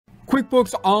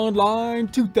QuickBooks Online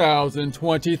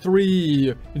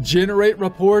 2023. Generate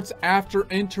reports after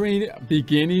entering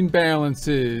beginning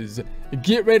balances.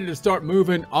 Get ready to start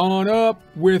moving on up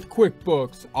with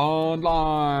QuickBooks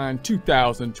Online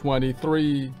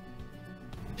 2023.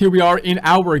 Here we are in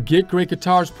our Get Great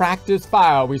Guitars practice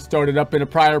file. We started up in a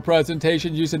prior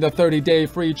presentation using the 30-day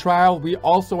free trial. We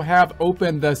also have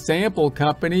opened the sample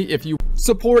company. If you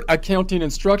support accounting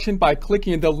instruction by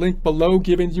clicking the link below,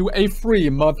 giving you a free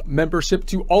month membership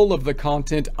to all of the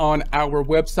content on our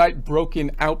website, broken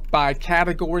out by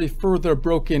category, further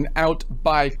broken out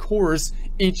by course.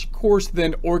 Each course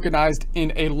then organized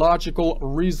in a logical,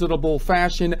 reasonable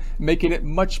fashion, making it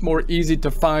much more easy to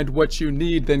find what you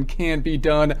need than can be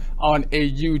done on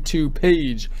a YouTube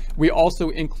page. We also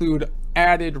include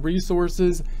added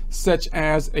resources such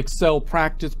as Excel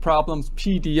practice problems,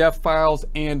 PDF files,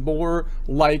 and more,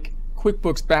 like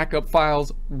QuickBooks backup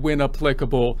files when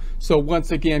applicable. So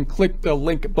once again, click the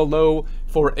link below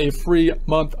for a free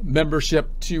month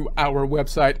membership to our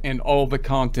website and all the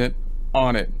content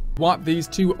on it. Want these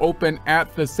two open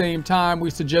at the same time? We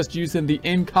suggest using the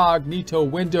incognito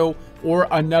window or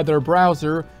another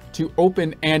browser. To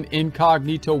open an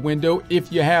incognito window, if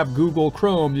you have Google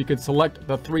Chrome, you can select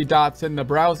the three dots in the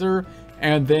browser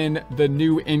and then the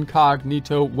new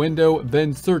incognito window,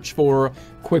 then search for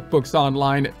QuickBooks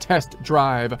Online Test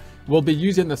Drive. We'll be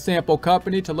using the sample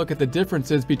company to look at the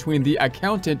differences between the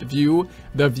accountant view,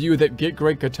 the view that Get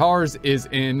Great Guitars is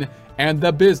in, and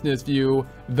the business view,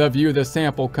 the view the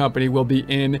sample company will be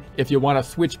in. If you want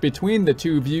to switch between the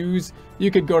two views, you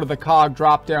could go to the cog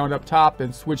drop down up top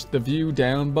and switch the view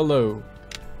down below.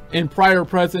 In prior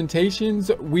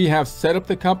presentations, we have set up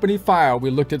the company file. We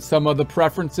looked at some of the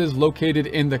preferences located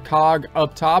in the cog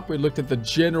up top. We looked at the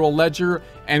general ledger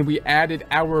and we added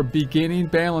our beginning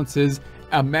balances,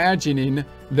 imagining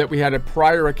that we had a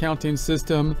prior accounting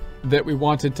system that we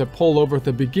wanted to pull over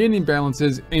the beginning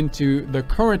balances into the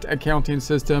current accounting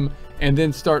system and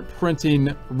then start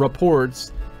printing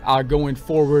reports going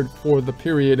forward for the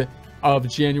period of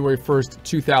January 1st,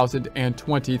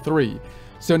 2023.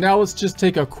 So now let's just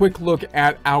take a quick look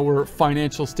at our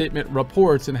financial statement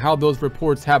reports and how those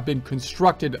reports have been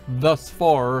constructed thus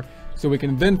far, so we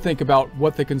can then think about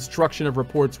what the construction of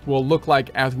reports will look like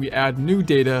as we add new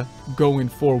data going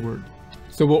forward.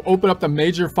 So we'll open up the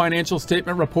major financial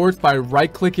statement reports by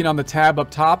right-clicking on the tab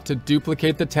up top to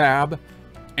duplicate the tab.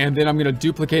 And then I'm going to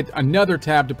duplicate another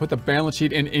tab to put the balance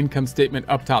sheet and income statement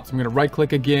up top. So I'm going to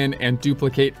right-click again and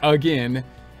duplicate again.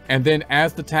 And then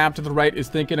as the tab to the right is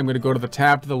thinking, I'm going to go to the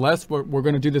tab to the left. We're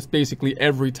going to do this basically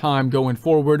every time going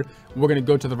forward. We're going to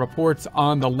go to the reports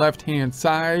on the left-hand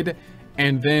side.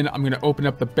 And then I'm going to open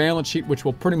up the balance sheet, which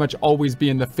will pretty much always be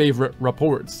in the favorite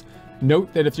reports.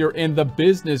 Note that if you're in the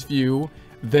business view,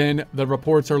 then the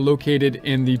reports are located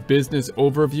in the business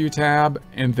overview tab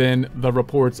and then the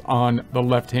reports on the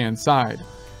left-hand side.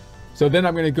 So then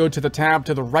I'm going to go to the tab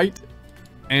to the right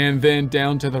and then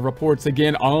down to the reports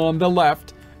again on the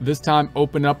left. This time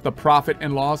open up the profit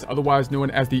and loss, otherwise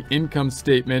known as the income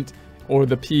statement or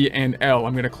the P&L.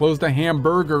 I'm going to close the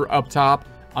hamburger up top.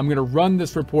 I'm going to run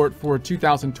this report for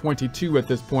 2022 at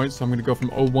this point. So I'm going to go from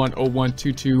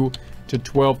 01/01/22 to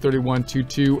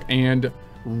 12/31/22 and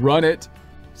run it.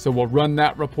 So we'll run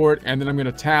that report, and then I'm going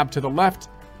to tab to the left,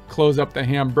 close up the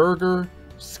hamburger,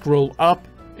 scroll up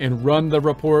and run the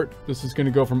report. This is going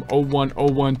to go from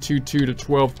 01/01/22 to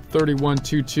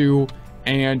 12/31/22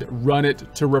 and run it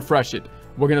to refresh it.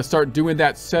 We're going to start doing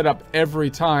that setup every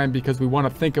time because we want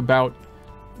to think about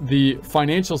the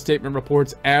financial statement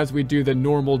reports as we do the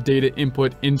normal data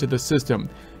input into the system.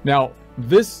 Now,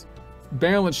 this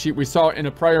balance sheet we saw in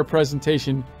a prior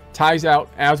presentation ties out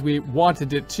as we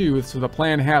wanted it to, so the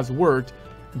plan has worked.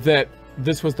 That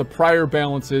this was the prior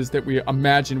balances that we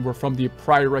imagined were from the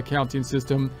prior accounting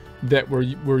system that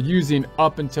we're using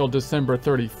up until December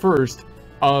 31st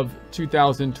of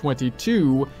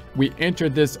 2022. We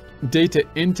entered this data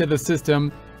into the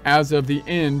system as of the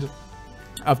end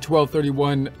of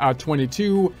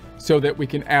 12/31/22 so that we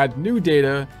can add new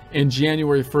data in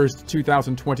January 1st,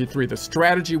 2023. The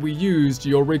strategy we used,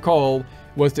 you'll recall,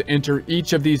 was to enter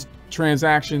each of these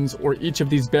transactions or each of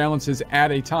these balances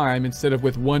at a time instead of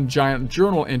with one giant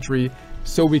journal entry,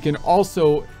 so we can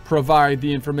also provide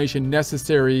the information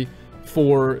necessary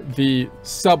for the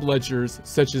subledgers,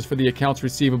 such as for the accounts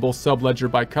receivable subledger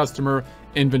by customer,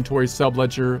 inventory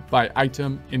subledger by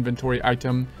item, inventory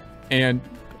item, and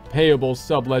payable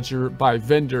subledger by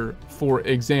vendor, for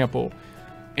example.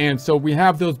 And so we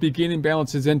have those beginning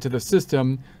balances into the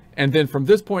system. And then from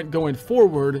this point going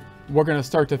forward, we're going to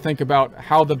start to think about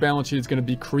how the balance sheet is going to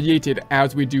be created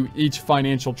as we do each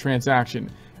financial transaction.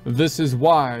 This is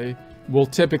why we'll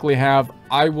typically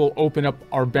I will open up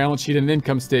our balance sheet and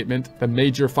income statement, the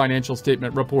major financial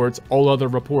statement reports, all other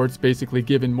reports basically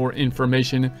given more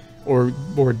information or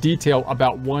more detail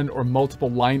about one or multiple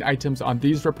line items on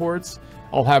these reports.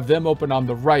 I'll have them open on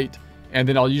the right, and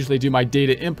then I'll usually do my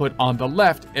data input on the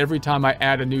left. Every time I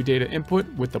add a new data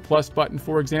input with the plus button,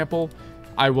 for example,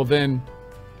 I will then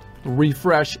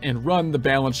refresh and run the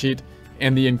balance sheet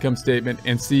and the income statement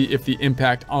and see if the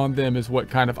impact on them is what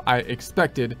kind of I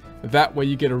expected. That way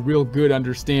you get a real good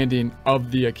understanding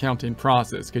of the accounting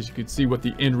process, because you can see what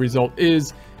the end result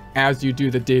is as you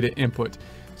do the data input.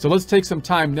 So let's take some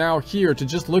time now here to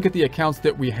just look at the accounts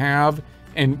that we have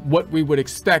and what we would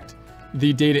expect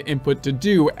the data input to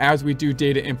do as we do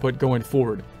data input going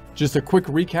forward. Just a quick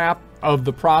recap of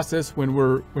the process when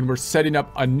we're setting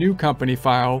up a new company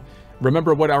file.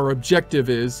 Remember what our objective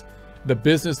is. The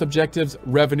business objectives,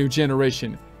 revenue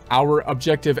generation. Our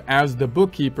objective as the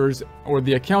bookkeepers or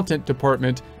the accountant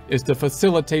department is to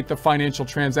facilitate the financial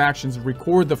transactions,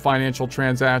 record the financial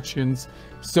transactions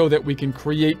so that we can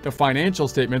create the financial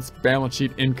statements, balance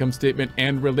sheet, income statement,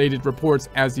 and related reports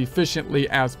as efficiently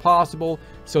as possible,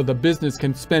 so the business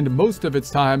can spend most of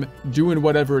its time doing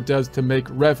whatever it does to make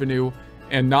revenue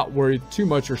and not worry too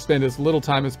much or spend as little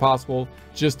time as possible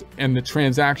just in the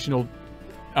transactional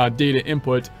data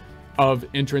input of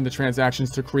entering the transactions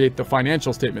to create the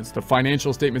financial statements. The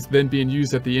financial statements then being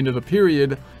used at the end of the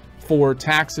period for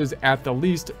taxes at the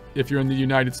least if you're in the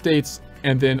United States,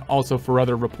 and then also for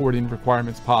other reporting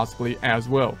requirements possibly as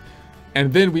well.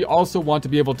 And then we also want to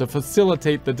be able to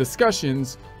facilitate the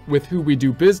discussions with who we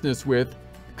do business with,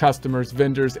 customers,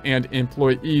 vendors, and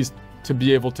employees, to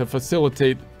be able to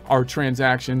facilitate our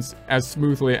transactions as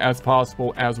smoothly as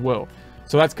possible as well.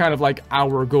 So that's kind of like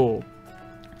our goal.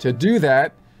 To do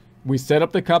that, we set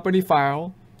up the company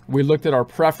file. We looked at our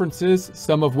preferences,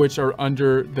 some of which are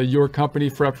under the Your Company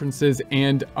preferences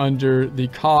and under the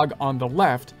cog on the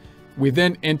left. We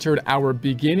then entered our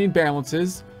beginning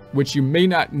balances, which you may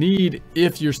not need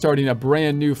if you're starting a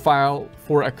brand new file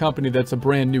for a company that's a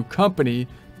brand new company,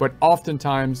 but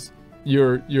oftentimes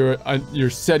you're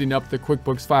setting up the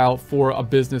QuickBooks file for a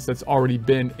business that's already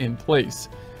been in place.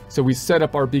 So we set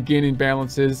up our beginning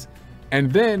balances,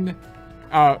 and then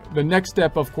the next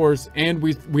step, of course, and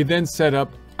we then set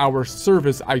up our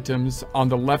service items on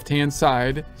the left-hand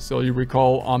side. So you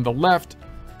recall on the left,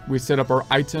 we set up our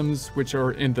items which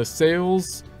are in the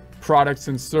sales, products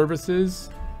and services.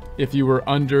 If you were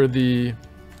under the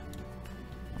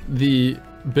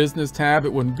business tab,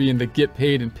 it wouldn't be in the get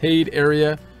paid and paid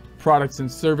area, products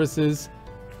and services,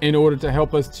 in order to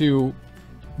help us to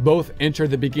both enter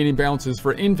the beginning balances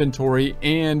for inventory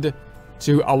and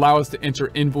to allow us to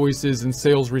enter invoices and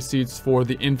sales receipts for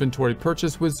the inventory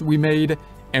purchase we made.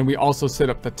 And we also set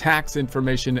up the tax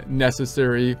information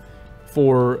necessary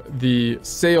for the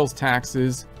sales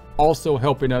taxes, also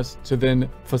helping us to then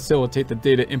facilitate the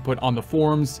data input on the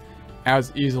forms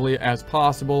as easily as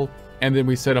possible. And then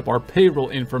we set up our payroll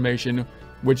information,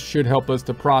 which should help us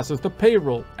to process the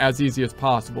payroll as easy as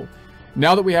possible.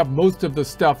 Now that we have most of the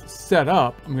stuff set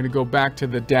up, I'm going to go back to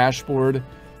the dashboard.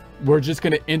 We're just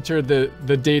going to enter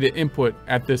the data input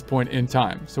at this point in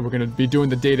time. So we're going to be doing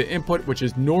the data input, which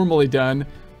is normally done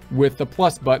with the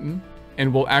plus button,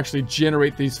 and we'll actually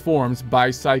generate these forms by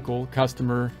cycle,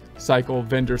 customer cycle,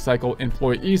 vendor cycle,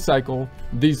 employee cycle.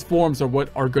 These forms are what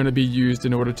are going to be used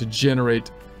in order to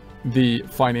generate the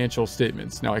financial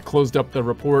statements. Now I closed up the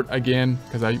report again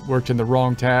because I worked in the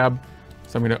wrong tab.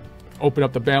 So I'm going to open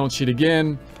up the balance sheet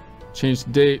again, change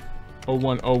the date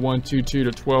 01/01/22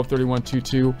 to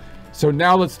 12/31/22. So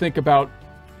now let's think about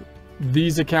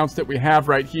these accounts that we have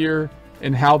right here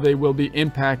and how they will be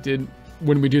impacted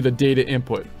when we do the data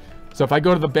input. So if I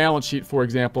go to the balance sheet, for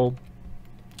example,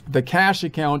 the cash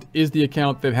account is the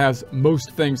account that has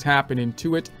most things happening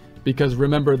to it, because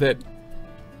remember that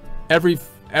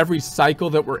every cycle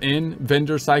that we're in,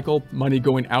 vendor cycle, money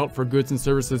going out for goods and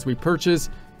services we purchase,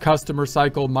 customer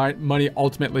cycle, money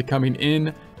ultimately coming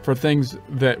in for things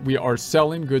that we are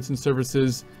selling, goods and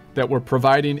services that we're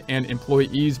providing, and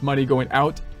employees, money going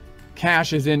out.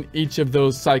 Cash is in each of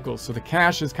those cycles. So the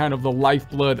cash is kind of the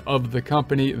lifeblood of the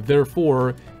company.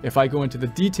 Therefore, if I go into the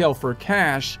detail for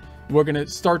cash, we're going to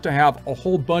start to have a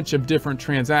whole bunch of different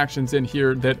transactions in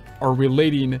here that are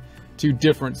relating to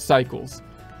different cycles.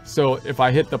 So if I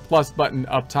hit the plus button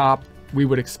up top, we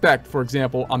would expect, for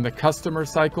example, on the customer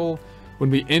cycle, when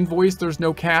we invoice, there's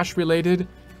no cash related,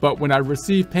 but when I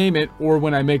receive payment or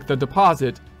when I make the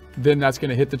deposit, then that's going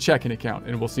to hit the checking account,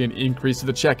 and we'll see an increase of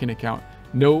the checking account.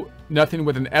 Nothing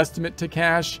with an estimate to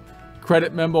cash,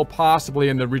 Credit memo, possibly.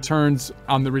 In the returns,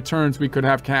 on the returns, we could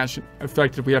have cash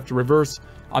effective. We have to reverse.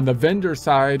 On the vendor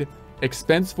side,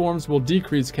 expense forms will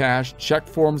decrease cash, check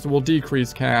forms will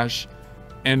decrease cash,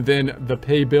 and then the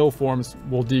pay bill forms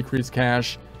will decrease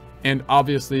cash. And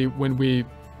obviously, when we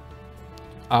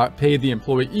pay the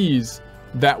employees,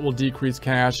 that will decrease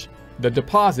cash. The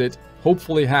deposit,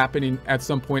 hopefully happening at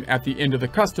some point at the end of the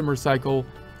customer cycle,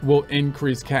 will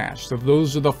increase cash. So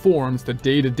those are the forms, the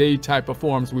day-to-day type of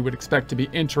forms we would expect to be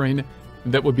entering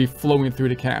that would be flowing through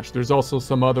to cash. There's also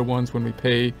some other ones when we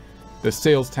pay the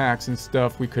sales tax and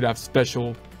stuff. We could have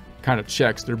special kind of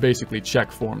checks. They're basically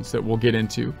check forms that we'll get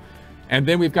into. And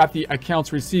then we've got the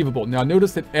accounts receivable. Now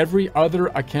notice that every other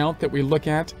account that we look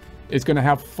at is going to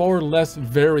have far less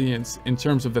variance in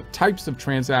terms of the types of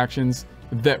transactions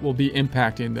that will be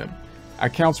impacting them.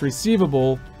 Accounts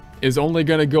receivable is only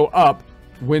going to go up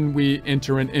when we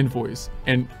enter an invoice,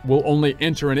 and we'll only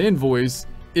enter an invoice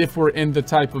if we're in the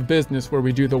type of business where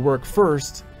we do the work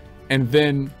first and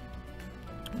then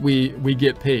we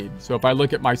get paid. So if I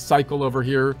look at my cycle over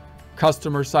here,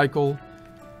 customer cycle,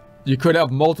 you could have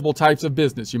multiple types of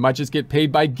business. You might just get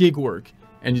paid by gig work,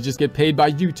 and you just get paid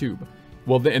by YouTube.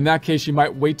 Well, in that case, you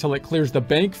might wait till it clears the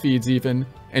bank feeds even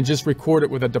and just record it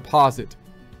with a deposit.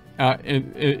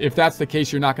 And if that's the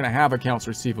case, you're not going to have accounts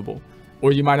receivable.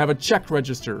 Or you might have a check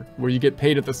register where you get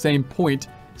paid at the same point,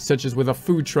 such as with a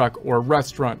food truck or a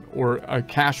restaurant or a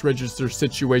cash register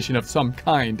situation of some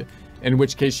kind, in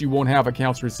which case you won't have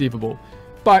accounts receivable.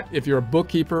 But if you're a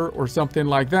bookkeeper or something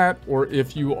like that, or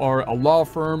if you are a law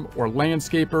firm or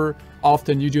landscaper,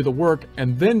 often you do the work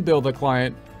and then bill the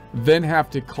client, then have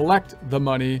to collect the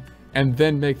money and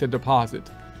then make the deposit.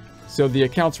 So the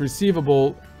accounts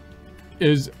receivable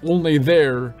is only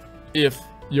there if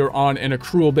you're on an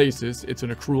accrual basis. It's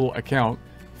an accrual account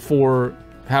for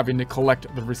having to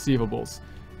collect the receivables.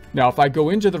 Now, if I go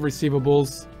into the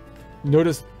receivables,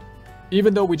 notice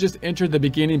even though we just entered the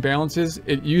beginning balances,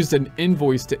 it used an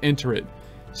invoice to enter it.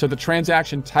 So the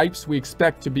transaction types we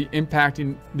expect to be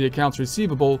impacting the accounts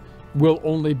receivable will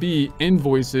only be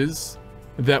invoices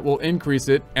that will increase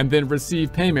it, and then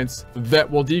receive payments that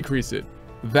will decrease it.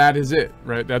 That is it,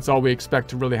 right? That's all we expect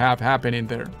to really have happening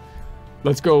there.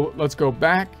 Let's go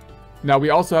back. Now we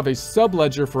also have a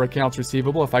subledger for accounts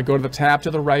receivable. If I go to the tab to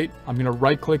the right, I'm going to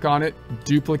right click on it,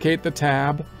 duplicate the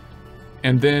tab,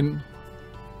 and then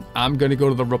I'm going to go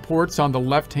to the reports on the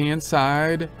left hand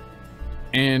side,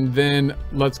 and then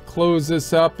let's close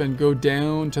this up and go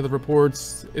down to the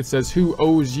reports. It says who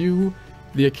owes you.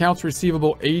 The accounts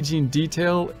receivable aging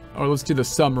detail, or let's do the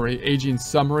summary. Aging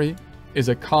summary is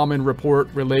a common report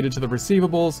related to the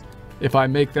receivables. If I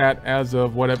make that as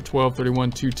of whatever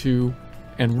 12/31/22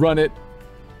 and run it,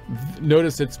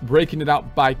 notice it's breaking it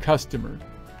out by customer.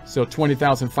 So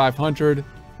 20,500,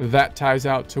 that ties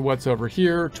out to what's over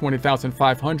here,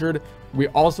 20,500. We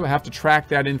also have to track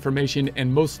that information,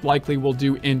 and most likely we'll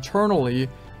do internally.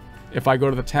 If I go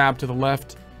to the tab to the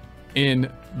left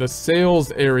in the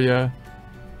sales area,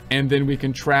 and then we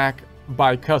can track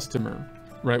by customer,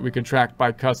 right? We can track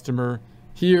by customer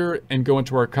here and go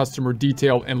into our customer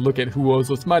detail and look at who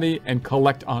owes us money and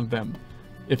collect on them.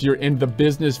 If you're in the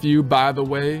business view, by the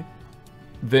way,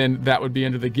 then that would be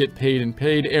under the get paid and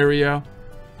paid area,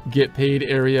 get paid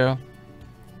area,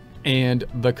 and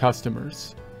the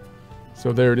customers.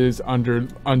 So there it is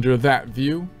under that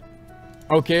view.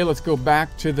 Okay, let's go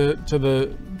back to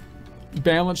the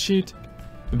balance sheet.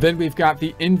 Then we've got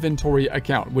the inventory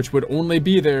account, which would only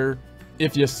be there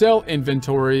if you sell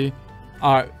inventory.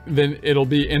 Then it'll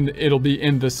be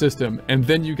in the system. And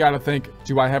then you got to think,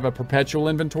 do I have a perpetual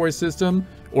inventory system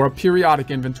or a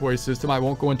periodic inventory system? I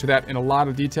won't go into that in a lot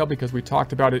of detail because we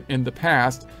talked about it in the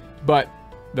past, but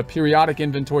the periodic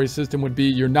inventory system would be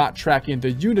you're not tracking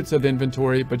the units of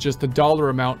inventory, but just the dollar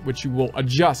amount, which you will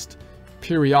adjust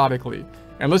periodically.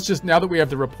 And let's just, now that we have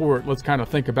the report, let's kind of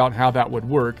think about how that would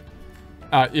work.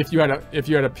 If you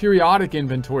had a periodic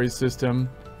inventory system,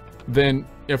 then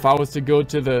if I was to go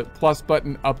to the plus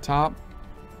button up top,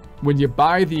 when you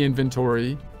buy the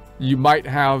inventory, you might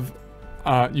have,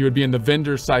 you would be in the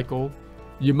vendor cycle.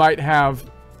 You might have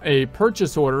a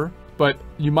purchase order, but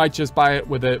you might just buy it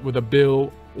with a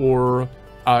bill or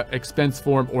expense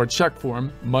form or a check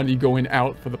form, money going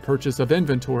out for the purchase of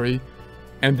inventory.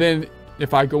 And then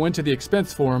if I go into the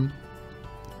expense form,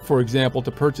 for example,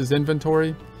 to purchase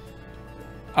inventory,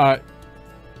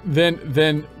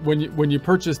 then when you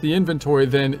purchase the inventory,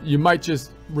 then you might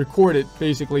just record it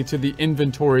basically to the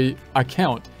inventory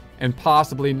account and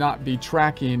possibly not be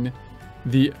tracking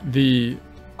the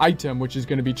item, which is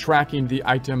going to be tracking the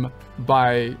item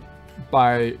by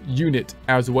unit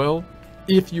as well.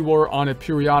 if you are on a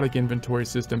periodic inventory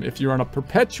system. If you're on a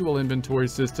perpetual inventory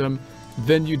system,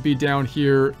 then you'd be down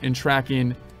here in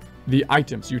tracking the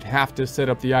items. You'd have to set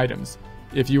up the items.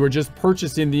 If you were just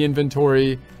purchasing the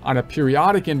inventory on a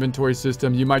periodic inventory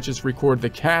system, you might just record the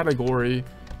category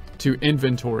to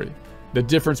inventory. The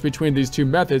difference between these two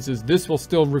methods is this will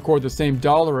still record the same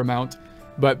dollar amount,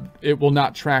 but it will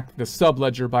not track the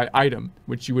subledger by item,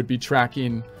 which you would be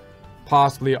tracking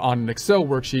possibly on an Excel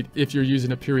worksheet if you're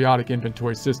using a periodic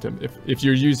inventory system. If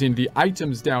you're using the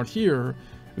items down here,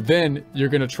 then you're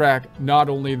going to track not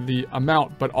only the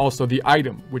amount, but also the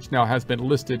item, which now has been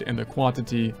listed, and the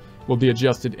quantity will be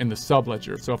adjusted in the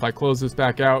subledger. So if I close this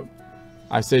back out,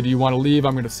 I say, do you want to leave?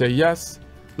 I'm going to say yes.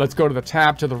 Let's go to the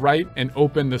tab to the right and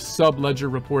open the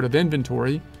subledger report of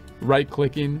inventory,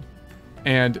 right-clicking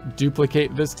and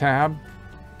duplicate this tab,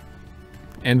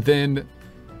 and then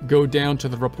go down to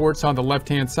the reports on the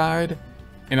left-hand side,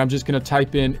 and I'm just going to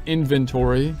type in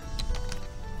inventory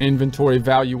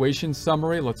valuation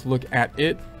summary. Let's look at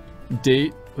it.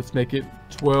 Date, let's make it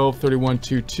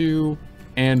 12/31/22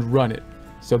 and run it.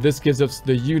 So this gives us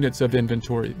the units of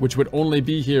inventory, which would only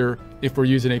be here if we're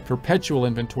using a perpetual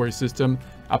inventory system.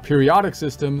 A periodic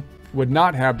system would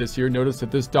not have this here. Notice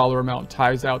that this dollar amount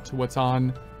ties out to what's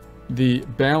on the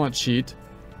balance sheet,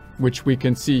 which we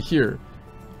can see here.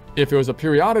 If it was a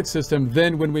periodic system,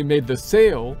 then when we made the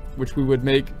sale, which we would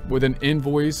make with an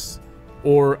invoice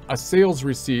or a sales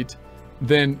receipt,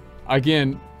 then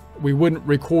again, we wouldn't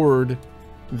record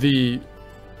the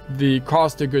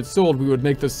cost of goods sold. We would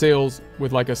make the sales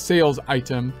with like a sales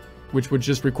item, which would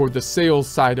just record the sales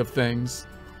side of things.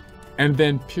 And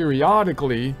then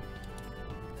periodically,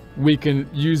 we can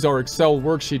use our Excel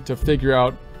worksheet to figure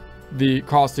out the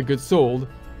cost of goods sold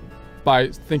by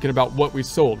thinking about what we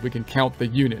sold. We can count the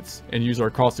units and use our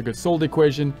cost of goods sold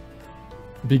equation,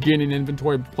 beginning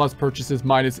inventory plus purchases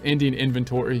minus ending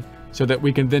inventory, so that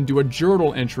we can then do a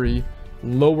journal entry,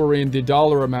 lowering the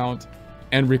dollar amount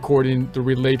and recording the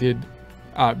related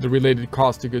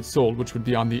cost of goods sold, which would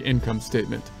be on the income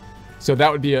statement. So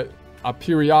that would be a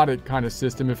periodic kind of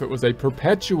system. If it was a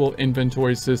perpetual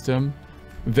inventory system,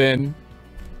 then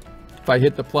if I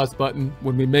hit the plus button,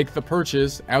 when we make the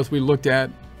purchase, as we looked at,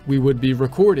 we would be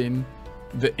recording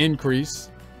the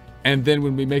increase. And then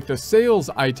when we make the sales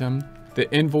item,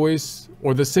 the invoice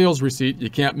or the sales receipt, you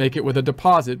can't make it with a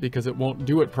deposit because it won't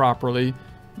do it properly.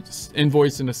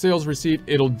 Invoice and a sales receipt,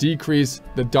 it'll decrease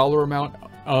the dollar amount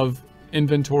of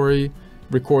inventory,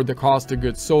 record the cost of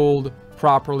goods sold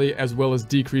properly, as well as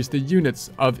decrease the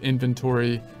units of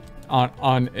inventory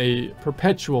on a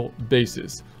perpetual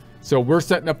basis. So we're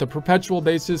setting up the perpetual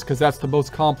basis because that's the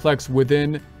most complex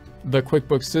within the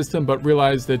QuickBooks system, but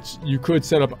realize that you could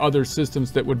set up other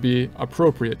systems that would be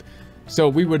appropriate. So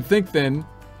we would think then,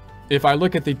 if I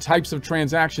look at the types of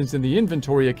transactions in the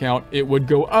inventory account, it would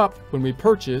go up when we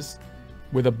purchase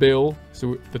with a bill.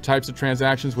 So the types of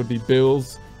transactions would be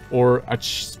bills or a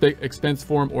expense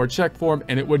form or a check form,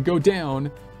 and it would go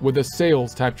down with a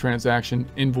sales type transaction,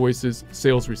 invoices,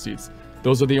 sales receipts.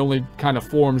 Those are the only kind of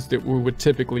forms that we would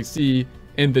typically see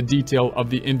in the detail of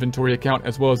the inventory account,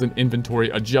 as well as an inventory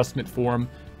adjustment form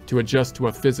to adjust to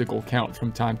a physical count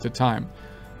from time to time.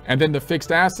 And then the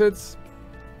fixed assets,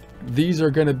 these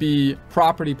are going to be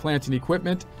property, plant, and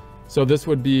equipment. So this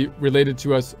would be related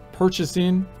to us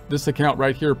purchasing this account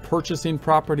right here, purchasing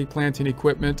property, plant, and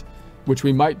equipment, which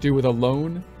we might do with a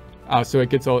loan. So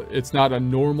it's not a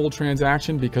normal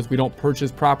transaction because we don't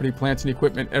purchase property, plant, and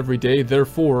equipment every day.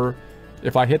 Therefore,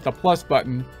 if I hit the plus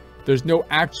button, there's no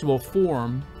actual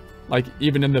form, like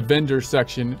even in the vendor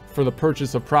section, for the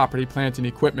purchase of property, plant, and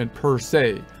equipment per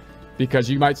se. Because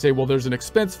you might say, well, there's an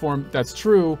expense form. That's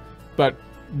true, but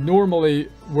normally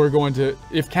we're going to,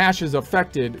 if cash is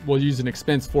affected, we'll use an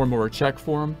expense form or a check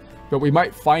form, but we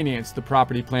might finance the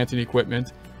property, plant, and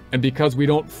equipment. And because we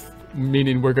don't,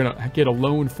 meaning we're going to get a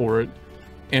loan for it,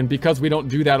 and because we don't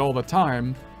do that all the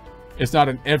time, it's not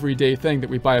an everyday thing that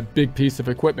we buy a big piece of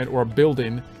equipment or a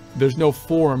building. There's no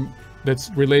form that's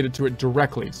related to it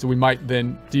directly. So we might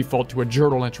then default to a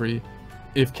journal entry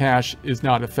if cash is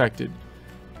not affected.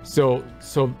 So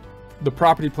the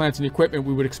property, plants, and equipment,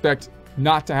 we would expect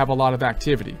not to have a lot of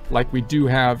activity like we do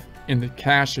have in the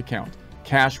cash account.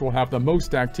 Cash will have the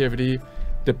most activity.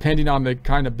 Depending on the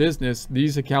kind of business,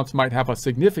 these accounts might have a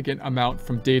significant amount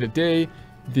from day to day.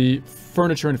 The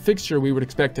furniture and fixture, we would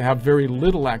expect to have very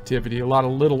little activity, a lot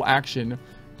of little action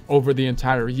over the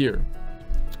entire year.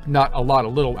 Not a lot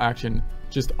of little action,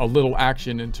 just a little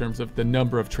action in terms of the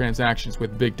number of transactions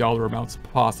with big dollar amounts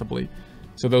possibly.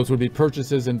 So those would be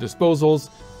purchases and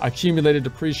disposals. Accumulated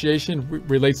depreciation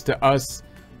relates to us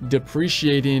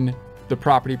depreciating the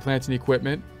property, plants, and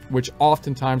equipment. which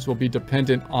oftentimes will be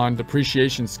dependent on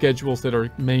depreciation schedules that are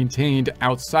maintained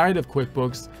outside of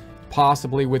QuickBooks,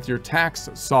 possibly with your tax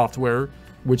software,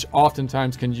 which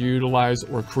oftentimes can utilize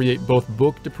or create both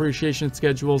book depreciation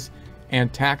schedules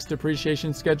and tax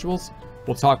depreciation schedules.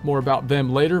 We'll talk more about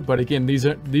them later, but again,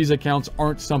 these accounts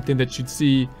aren't something that you'd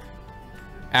see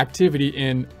activity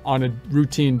in on a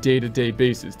routine day-to-day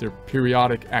basis. They're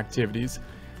periodic activities.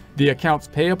 The accounts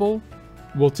payable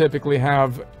will typically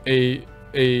have a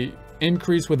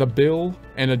increase with a bill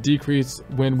and a decrease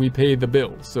when we pay the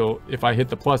bill. So if I hit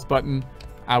the plus button,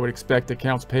 I would expect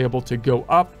accounts payable to go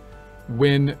up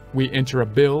when we enter a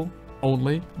bill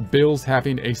only. Bills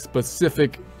having a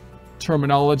specific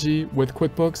terminology with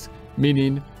QuickBooks,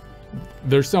 meaning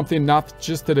there's something not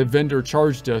just that a vendor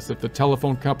charged us. If the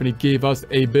telephone company gave us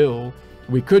a bill,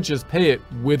 we could just pay it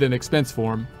with an expense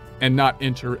form and not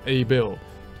enter a bill.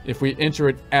 If we enter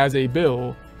it as a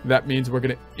bill, that means we're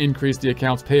going to increase the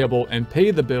accounts payable and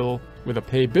pay the bill with a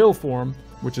pay bill form,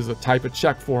 which is a type of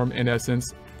check form in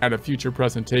essence, at a future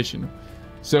presentation.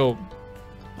 So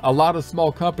a lot of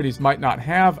small companies might not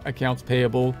have accounts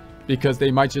payable because they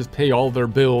might just pay all their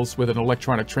bills with an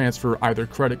electronic transfer, either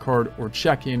credit card or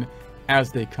checking,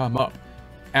 as they come up.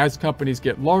 As companies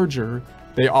get larger,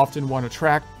 they often want to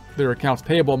track their accounts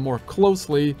payable more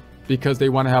closely because they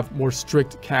want to have more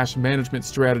strict cash management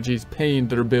strategies, paying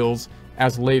their bills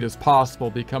as late as possible,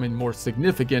 becoming more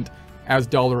significant as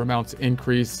dollar amounts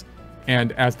increase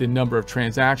and as the number of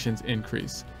transactions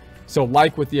increase. So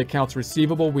like with the accounts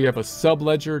receivable, we have a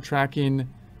subledger tracking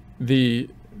the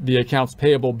accounts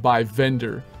payable by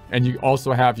vendor. And you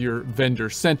also have your vendor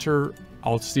center,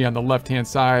 I'll see on the left-hand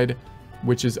side,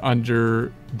 which is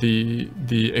under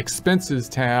the expenses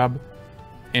tab,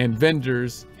 and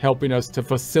vendors, helping us to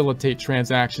facilitate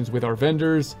transactions with our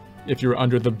vendors. If you're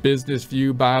under the business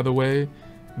view, by the way,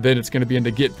 then it's going to be in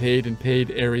the get paid and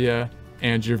paid area,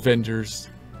 and your vendors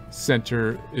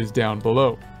center is down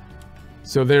below.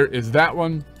 So there is that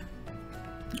one.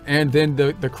 And then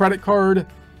the credit card,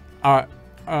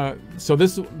 so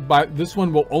this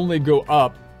one will only go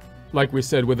up, like we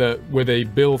said, with a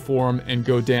bill form, and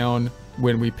go down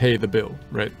when we pay the bill,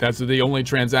 right? That's the only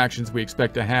transactions we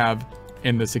expect to have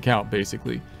in this account,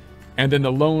 basically. And then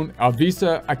the loan, a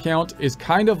Visa account, is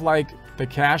kind of like the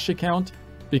cash account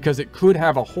because it could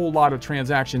have a whole lot of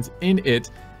transactions in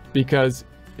it because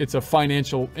it's a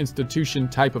financial institution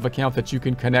type of account that you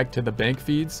can connect to the bank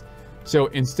feeds. So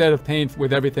instead of paying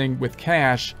with everything with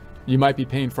cash, you might be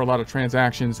paying for a lot of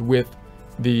transactions with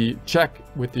the check,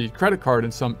 with the credit card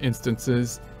in some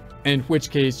instances, in which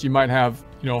case you might have,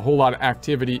 a whole lot of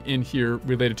activity in here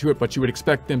related to it, but you would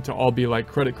expect them to all be like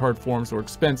credit card forms or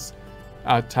expense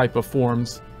type of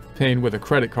forms, paying with a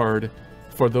credit card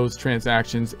for those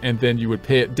transactions, and then you would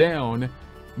pay it down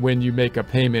when you make a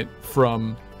payment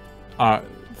from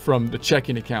the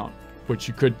checking account, which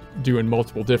you could do in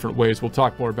multiple different ways. We'll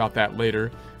talk more about that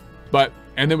later.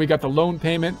 And then we got the loan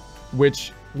payment,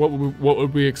 which what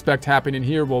would we expect happening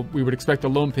here? Well, we would expect the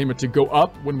loan payment to go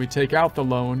up when we take out the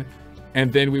loan,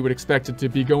 and then we would expect it to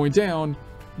be going down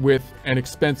with an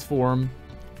expense form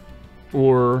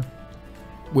or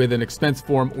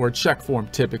check form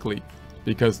typically,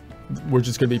 because we're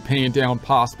just going to be paying down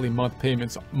possibly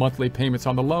monthly payments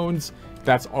on the loans.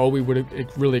 That's all we would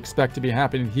really expect to be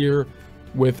happening here,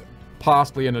 with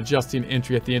possibly an adjusting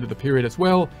entry at the end of the period as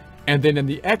well. And then in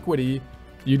the equity,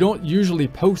 you don't usually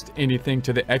post anything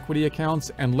to the equity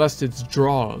accounts unless it's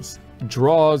draws.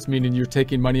 Draws meaning you're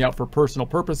taking money out for personal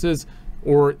purposes,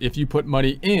 or if you put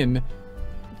money in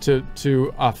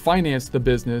to finance the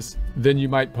business, then you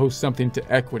might post something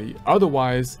to equity.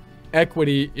 Otherwise,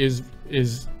 equity is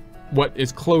what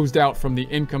is closed out from the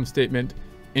income statement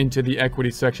into the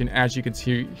equity section, as you can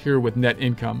see here with net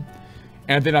income.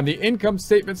 And then on the income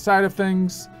statement side of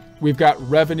things, we've got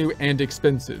revenue and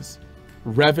expenses.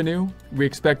 Revenue, we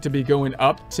expect to be going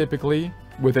up typically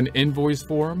with an invoice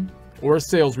form or a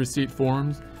sales receipt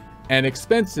form. And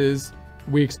expenses,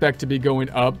 we expect to be going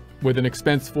up with an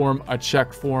expense form, a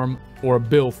check form, or a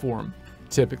bill form.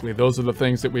 Typically, those are the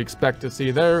things that we expect to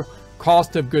see there.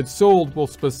 Cost of goods sold will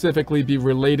specifically be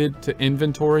related to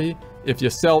inventory. If you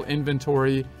sell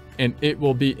inventory, and it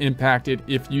will be impacted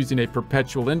if using a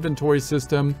perpetual inventory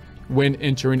system when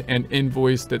entering an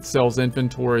invoice that sells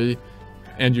inventory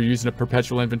and you're using a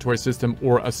perpetual inventory system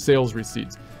or a sales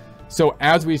receipt. So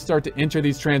as we start to enter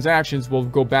these transactions, we'll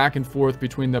go back and forth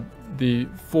between the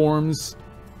forms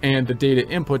and the data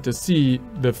input to see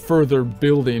the further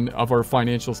building of our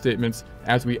financial statements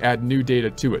as we add new data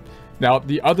to it. Now,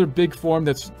 the other big form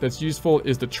that's useful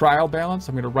is the trial balance.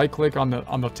 I'm going to right click on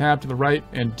the tab to the right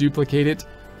and duplicate it.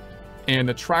 And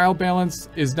a trial balance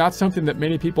is not something that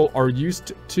many people are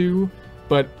used to,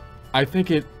 but I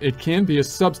think it can be a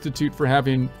substitute for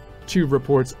having two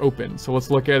reports open. So let's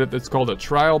look at it. That's called a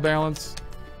trial balance.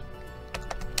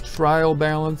 Trial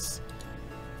balance.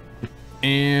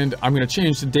 And I'm going to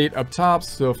change the date up top.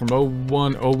 So from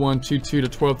 01/01/22 to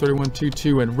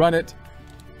 12/31/22 and run it.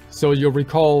 So you'll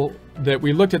recall that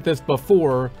we looked at this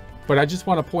before, but I just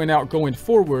want to point out going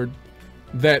forward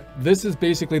that this is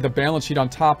basically the balance sheet on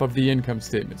top of the income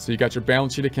statement. So you got your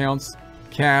balance sheet accounts,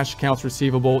 cash, accounts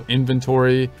receivable,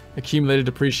 inventory, accumulated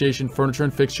depreciation, furniture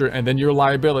and fixture, and then your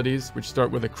liabilities, which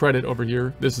start with a credit over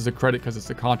here. This is a credit because it's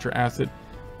a contra asset.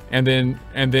 And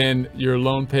then your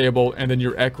loan payable, and then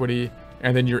your equity,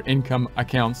 and then your income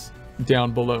accounts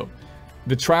down below.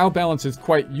 The trial balance is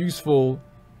quite useful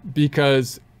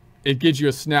because it gives you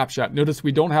a snapshot. Notice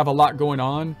we don't have a lot going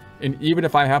on, and even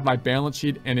if I have my balance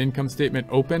sheet and income statement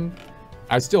open,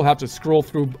 I still have to scroll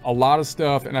through a lot of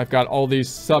stuff, and I've got all these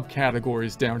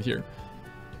subcategories down here.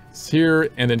 It's here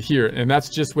and then here, and that's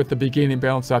just with the beginning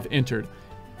balance I've entered.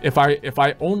 If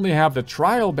I only have the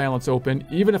trial balance open,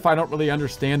 even if I don't really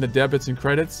understand the debits and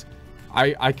credits,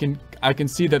 I can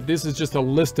see that this is just a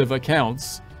list of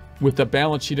accounts with the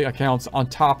balance sheet accounts on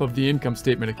top of the income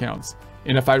statement accounts.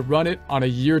 And if I run it on a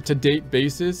year-to-date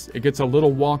basis, it gets a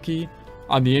little wonky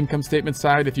on the income statement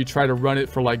side. If you try to run it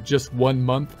for like just 1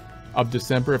 month of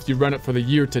December, if you run it for the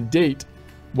year-to-date,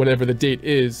 whatever the date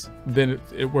is, then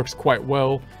it works quite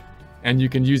well. And you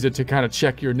can use it to kind of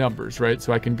check your numbers, right?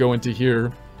 So I can go into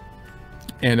here,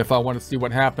 and if I want to see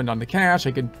what happened on the cash,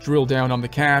 I can drill down on the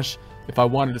cash. If I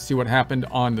wanted to see what happened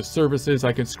on the services,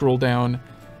 I can scroll down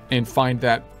and find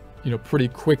that, pretty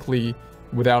quickly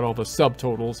without all the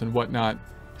subtotals and whatnot.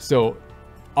 So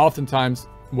oftentimes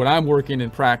when I'm working in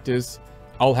practice,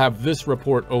 I'll have this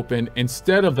report open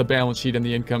instead of the balance sheet and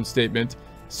the income statement,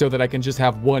 so that I can just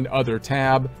have one other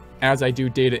tab. As I do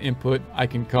data input, I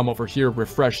can come over here,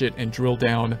 refresh it, and drill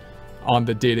down on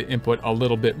the data input a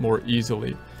little bit more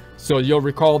easily. So you'll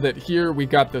recall that here we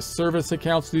got the service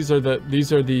accounts. These are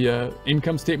the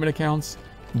income statement accounts.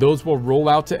 Those will roll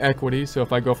out to equity. So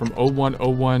if I go from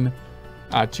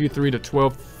 01/01/23 to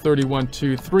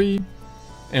 12/31/23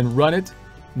 and run it,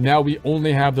 now we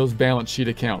only have those balance sheet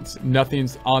accounts.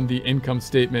 Nothing's on the income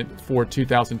statement for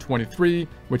 2023,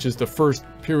 which is the first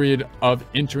period of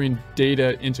entering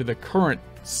data into the current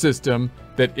system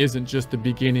that isn't just the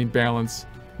beginning balance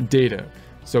data.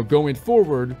 So going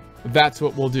forward, that's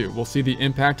what we'll do. We'll see the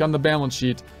impact on the balance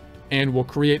sheet, and we'll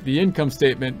create the income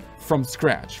statement from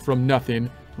scratch, from nothing.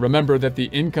 Remember that the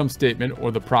income statement,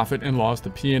 or the profit and loss, the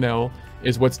P&L,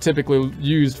 is what's typically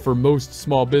used for most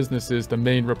small businesses, the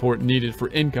main report needed for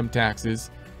income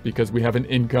taxes, because we have an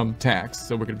income tax.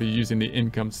 So we're going to be using the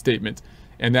income statement,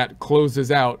 and that closes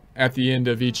out at the end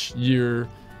of each year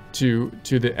to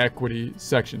the equity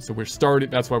section. So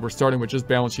that's why we're starting with just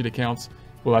balance sheet accounts.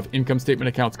 We'll have income statement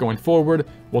accounts going forward.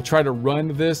 We'll try to run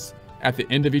this at the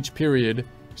end of each period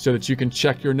so that you can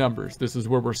check your numbers. This is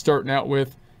where we're starting out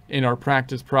with in our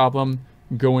practice problem,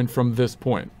 going from this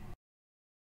point.